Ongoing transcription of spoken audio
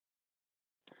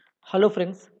Hello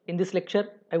friends, in this lecture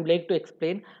I would like to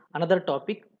explain another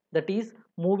topic, that is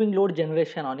moving load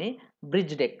generation on a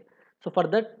bridge deck. So for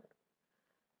that,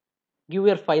 give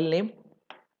your file name,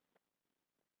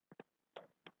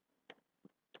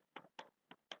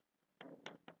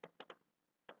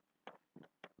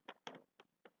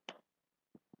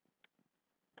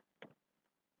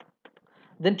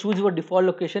 then choose your default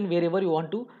location wherever you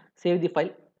want to save the file.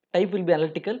 Type will be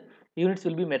analytical, units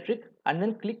will be metric, and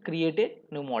then click create a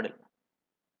new model.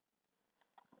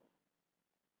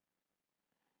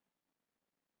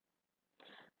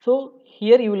 So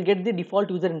here you will get the default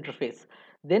user interface.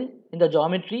 Then in the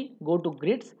geometry, go to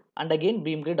grids and again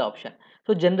beam grid option.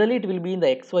 So generally it will be in the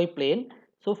XY plane.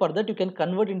 So for that you can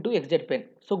convert into XZ plane.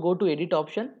 So go to edit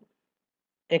option,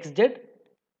 XZ,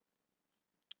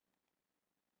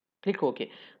 click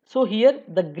OK. So here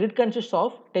the grid consists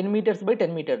of 10 meters by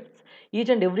 10 meters. Each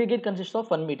and every grid consists of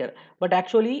 1 meter. But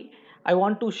actually I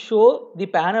want to show the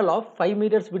panel of 5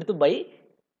 meters width by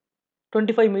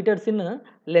 25 meters in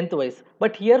lengthwise,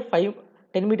 but here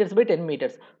 10 meters by 10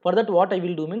 meters. For that what I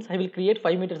will do means I will create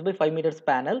 5 meters by 5 meters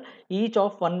panel, each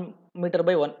of 1 meter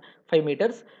by 5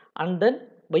 meters, and then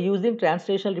by using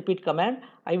translational repeat command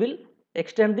I will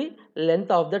extend the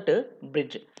length of that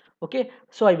bridge. Okay,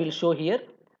 so I will show here.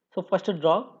 So first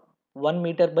draw 1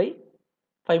 meter by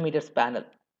 5 meters panel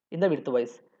in the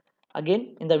widthwise.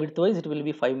 Again in the widthwise it will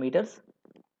be 5 meters,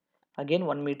 again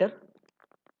 1 meter.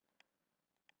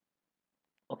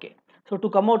 Okay, so to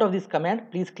come out of this command,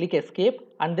 please click escape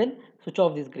and then switch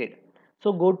off this grid.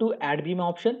 So go to add beam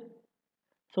option.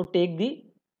 So take the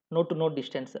node to node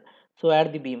distance. So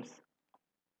add the beams.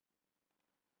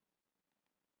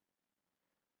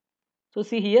 So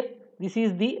see here, this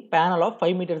is the panel of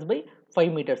 5 meters by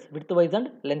 5 meters widthwise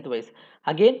and lengthwise.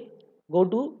 Again, go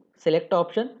to select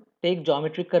option, take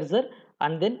geometry cursor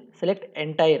and then select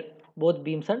entire both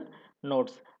beams and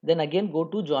nodes. Then again go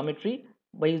to geometry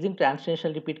by using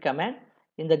translational repeat command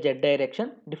in the Z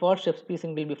direction. Default step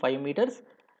spacing will be 5 meters.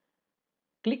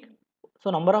 Click.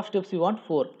 So number of steps you want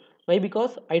 4. Why?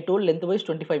 Because I told lengthwise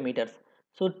 25 meters.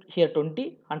 So here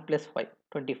 20 and plus 5,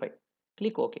 25.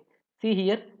 Click OK. See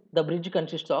here the bridge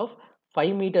consists of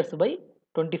 5 meters by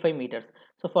 25 meters.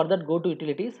 So for that go to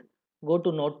utilities, go to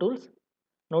node tools,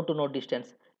 node to node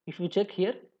distance. If you check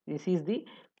here, this is the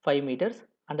 5 meters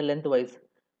and lengthwise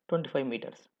 25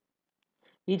 meters.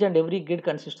 Each and every grid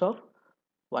consists of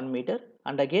 1 meter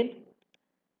and again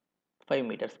 5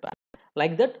 meters span.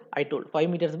 Like that I told 5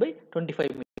 meters by 25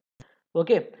 meters.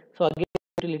 Okay, so again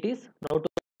utilities, node to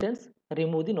distance,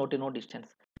 remove the node to node distance.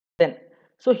 Then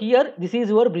so here this is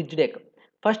your bridge deck.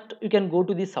 First you can go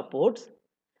to the supports,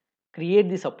 create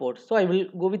the supports. So I will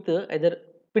go with either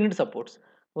pinned supports.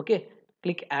 Okay,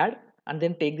 click add and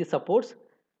then take the supports.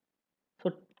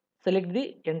 So select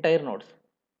the entire nodes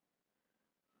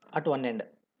at one end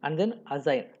and then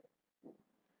assign.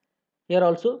 Here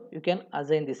also you can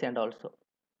assign this end also,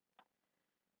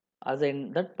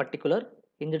 assign that particular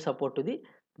hinged support to the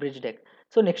bridge deck.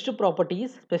 So next property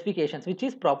is specifications, which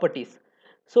is properties.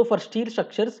 So for steel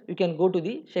structures you can go to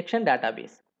the section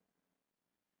database.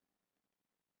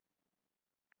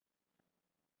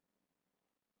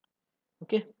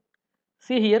 Okay,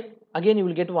 see here again you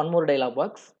will get one more dialog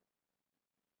box.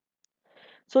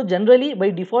 So generally by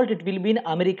default it will be in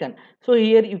American. So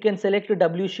here you can select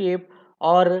W shape,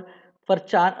 or for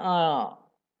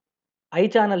I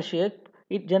channel shape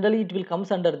it generally it will comes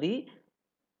under the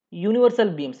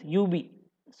universal beams UB.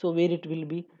 So where it will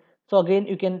be, so again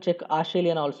you can check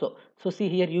Australian also. So see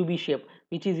here UB shape,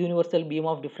 which is universal beam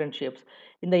of different shapes.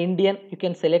 In the Indian you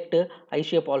can select I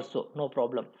shape also, no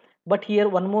problem. But here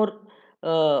one more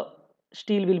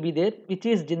steel will be there, which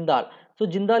is Jindal. So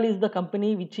Jindal is the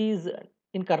company which is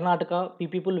in Karnataka.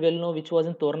 People well know, which was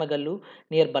in Tornagallu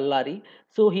near Ballari.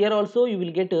 So here also you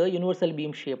will get a universal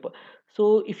beam shape.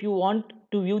 So if you want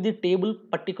to view the table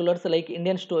particulars like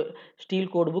Indian steel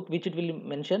code book, which it will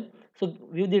mention, so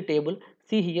view the table.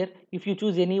 See here, if you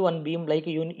choose any one beam like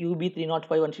UB 305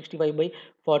 165 by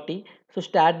 40, so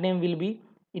Staad name will be,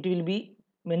 it will be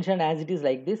mentioned as it is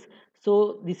like this.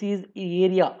 So this is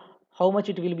area, how much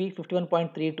it will be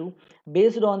 51.32,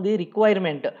 based on the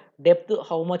requirement depth,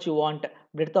 how much you want,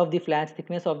 breadth of the flange,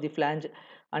 thickness of the flange,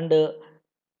 and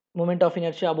moment of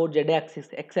inertia about Z axis,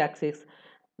 X axis.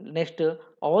 Next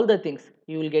all the things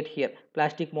you will get here,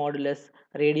 plastic modulus,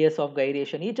 radius of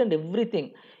gyration, each and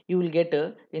everything you will get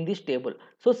in this table.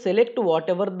 So select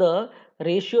whatever the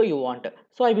ratio you want.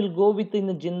 So I will go with in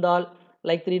the Jindal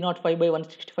like 305 by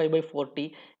 165 by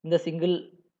 40 in the single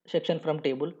section from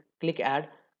table. Click add,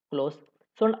 close.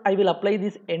 So I will apply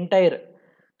this entire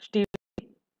steel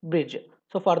bridge.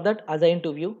 So for that, assign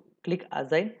to view, click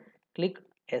assign. click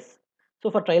yes.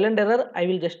 So for trial and error I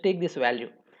will just take this value.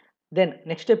 Then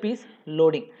next step is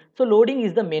loading. So loading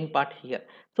is the main part here.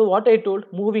 So what I told,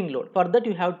 moving load, for that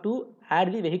you have to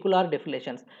add the vehicular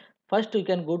definitions. First you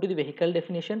can go to the vehicle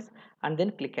definitions and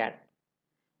then click add.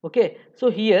 Okay,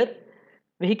 so here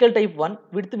vehicle type 1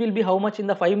 width will be how much in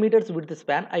the 5 meters width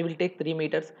span. I will take 3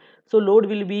 meters. So load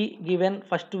will be given,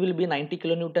 first will be 90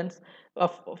 kilonewtons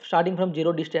of starting from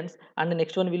 0 distance, and the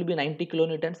next one will be 90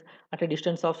 kilonewtons at a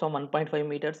distance of some 1.5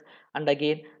 meters, and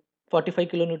again 45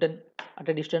 kilonewton at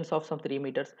a distance of some 3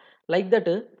 meters. Like that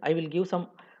I will give some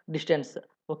distance.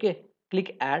 Okay,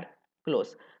 click add,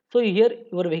 close. So here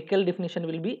your vehicle definition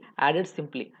will be added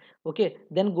simply. Okay,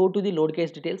 then go to the load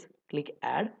case details, click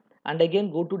add, and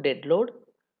again go to dead load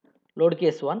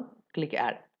case 1, click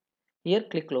add. Here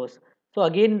click close. So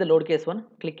again in the load case 1,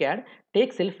 click add,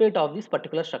 take self weight of this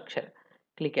particular structure,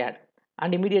 click add,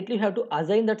 and immediately you have to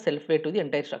assign that self weight to the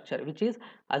entire structure, which is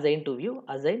assign to view,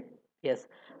 assign yes,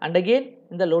 and again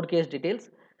in the load case details,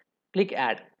 click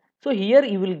add. So here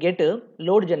you will get a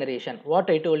load generation, what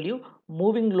I told you,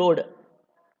 moving load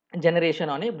generation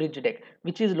on a bridge deck,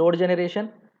 which is load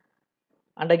generation.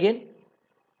 And again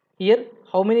here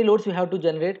how many loads you have to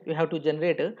generate, you have to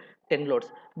generate 10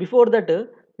 loads. Before that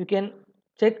you can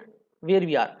check where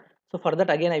we are. So for that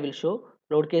again I will show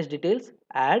load case details,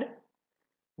 add,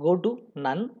 go to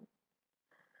none,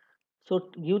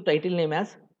 so give title name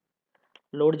as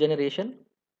load generation.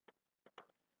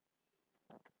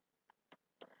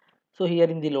 So here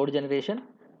in the load generation,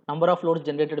 number of loads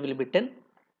generated will be 10,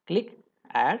 click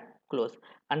add, close,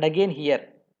 and again here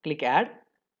click add.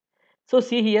 So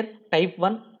see here type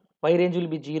 1 y range will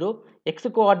be 0, x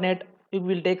coordinate you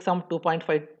will take some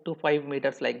 2.5 to 5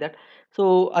 meters like that.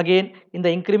 So again in the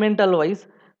incremental wise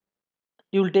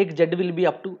you will take z will be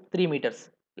up to 3 meters,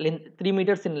 length 3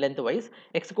 meters in length wise,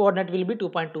 x coordinate will be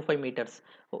 2.25 meters,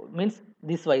 means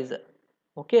this wise.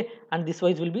 Okay, and this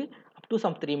wise will be up to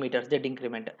some 3 meters z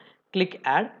increment. Click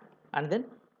add and then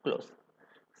close.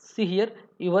 See here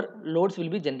your loads will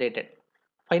be generated.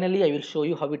 Finally I will show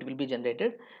you how it will be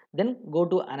generated. Then go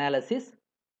to analysis,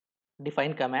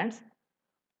 define commands,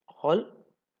 all,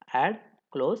 add,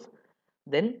 close,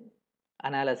 then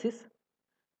analysis,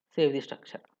 save the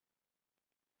structure.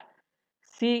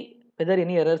 See whether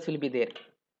any errors will be there.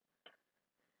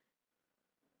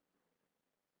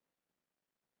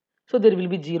 So there will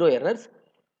be 0 errors.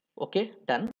 Okay,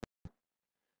 done.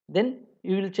 Then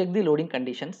you will check the loading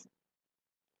conditions.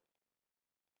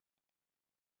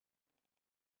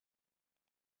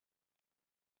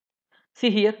 See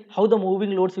here how the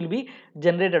moving loads will be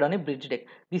generated on a bridge deck.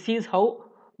 This is how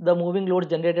the moving loads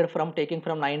generated from taking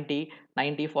from 90,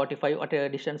 90, 45 at a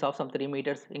distance of some 3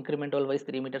 meters, incremental wise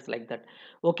 3 meters like that.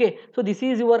 Okay, so this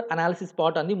is your analysis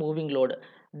part on the moving load.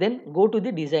 Then go to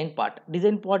the design part.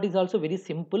 Design part is also very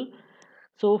simple.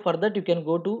 So for that you can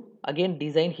go to again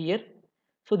design here.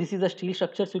 So this is the steel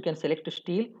structures, you can select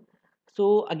steel.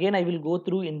 So again I will go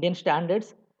through Indian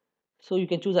standards. So you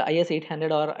can choose IS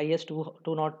 800 or IS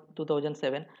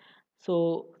 2007.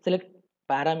 So select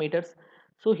parameters.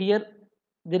 So here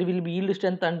there will be yield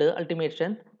strength and ultimate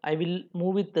strength. I will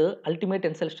move with the ultimate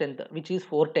tensile strength, which is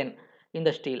 410 in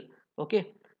the steel.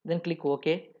 Okay, then click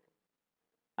OK,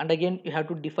 and again you have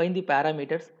to define the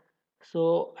parameters.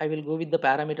 So I will go with the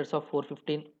parameters of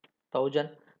 415,000,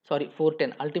 sorry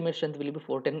 410, ultimate strength will be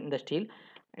 410 in the steel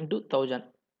into 1000.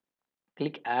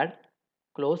 Click add,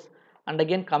 close, and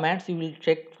again commands you will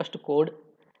check first code.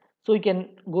 So you can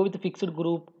go with the fixed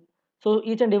group. So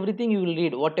each and everything you will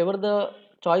read, whatever the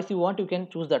choice you want you can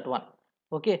choose that one.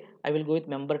 Okay, I will go with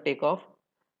member takeoff,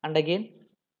 and again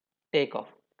takeoff,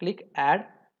 click add,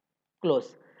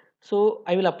 close. So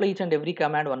I will apply each and every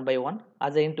command one by one.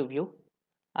 Assign to view,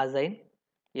 assign,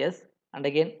 yes, and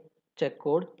again check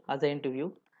code, assign to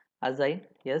view, assign,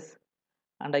 yes,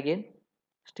 and again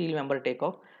steel member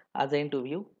takeoff, assign to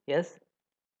view, yes,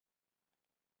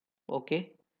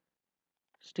 okay,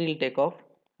 steel takeoff,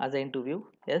 assign to view,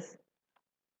 yes.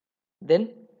 Then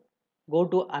go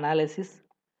to analysis,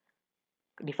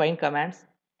 define commands,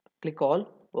 click all,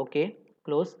 okay,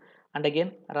 close, and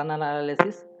again run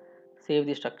analysis, save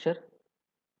the structure.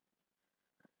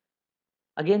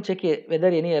 Again check whether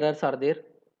any errors are there.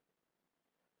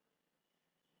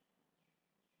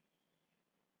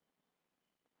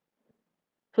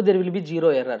 So there will be 0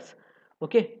 errors.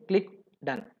 Okay, click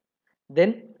done.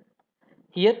 Then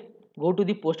here go to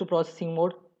the post processing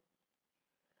mode,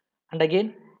 and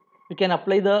again you can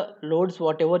apply the loads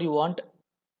whatever you want.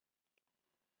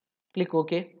 Click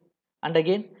OK, and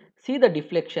again see the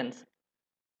deflections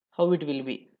how it will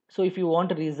be. So if you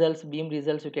want results, beam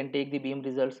results, you can take the beam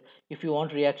results. If you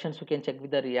want reactions, you can check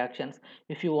with the reactions.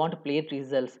 If you want plate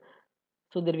results,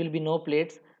 so there will be no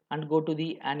plates, and go to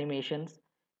the animations.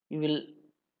 You will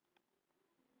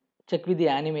check with the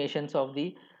animations of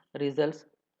the results.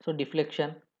 So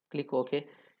deflection, click OK.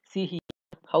 See here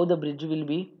how the bridge will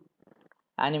be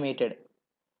animated.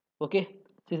 Okay,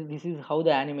 so this is how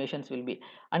the animations will be,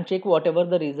 and check whatever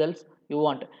the results you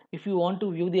want. If you want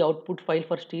to view the output file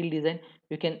for steel design,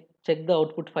 you can check the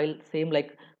output file same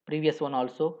like previous one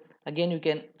also. Again, you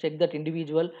can check that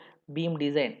individual beam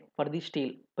design for the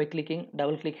steel by clicking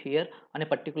double click here on a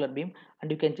particular beam,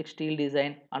 and you can check steel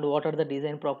design and what are the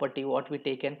design property what we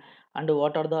taken, and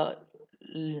what are the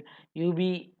UB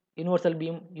universal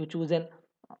beam you chosen,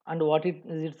 and what it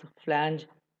is its flange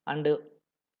and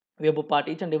web part,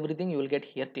 each and everything you will get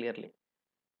here clearly.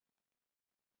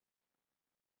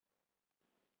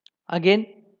 Again,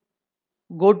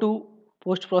 go to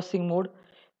post processing mode.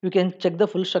 You can check the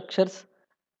full structures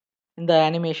in the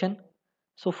animation.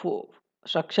 So for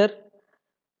structure,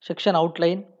 section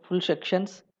outline, full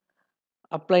sections,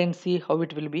 apply and see how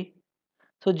it will be.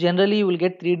 So generally you will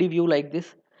get 3D view like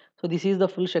this. So this is the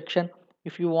full section.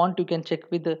 If you want, you can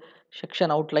check with the section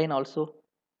outline also.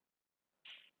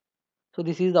 So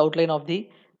this is the outline of the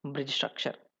bridge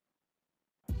structure.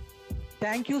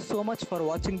 Thank you so much for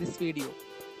watching this video.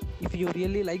 If you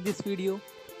really like this video,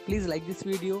 please like this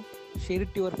video, share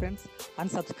it to your friends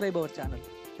and subscribe our channel.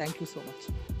 Thank you so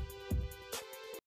much.